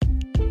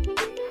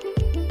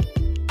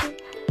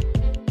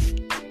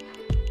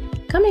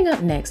Coming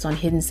up next on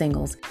Hidden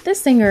Singles,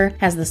 this singer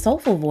has the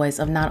soulful voice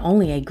of not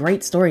only a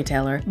great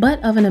storyteller, but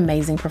of an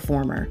amazing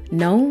performer.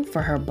 Known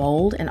for her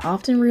bold and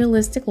often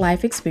realistic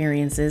life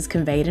experiences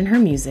conveyed in her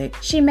music,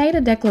 she made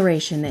a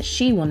declaration that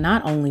she will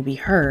not only be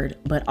heard,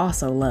 but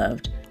also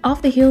loved.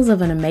 Off the heels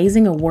of an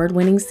amazing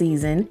award-winning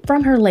season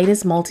from her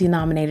latest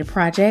multi-nominated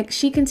project,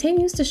 she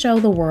continues to show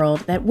the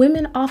world that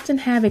women often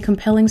have a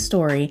compelling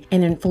story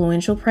and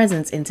influential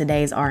presence in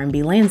today's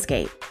R&B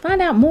landscape.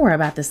 Find out more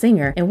about the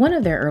singer and one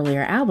of their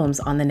earlier albums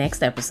on the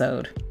next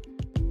episode.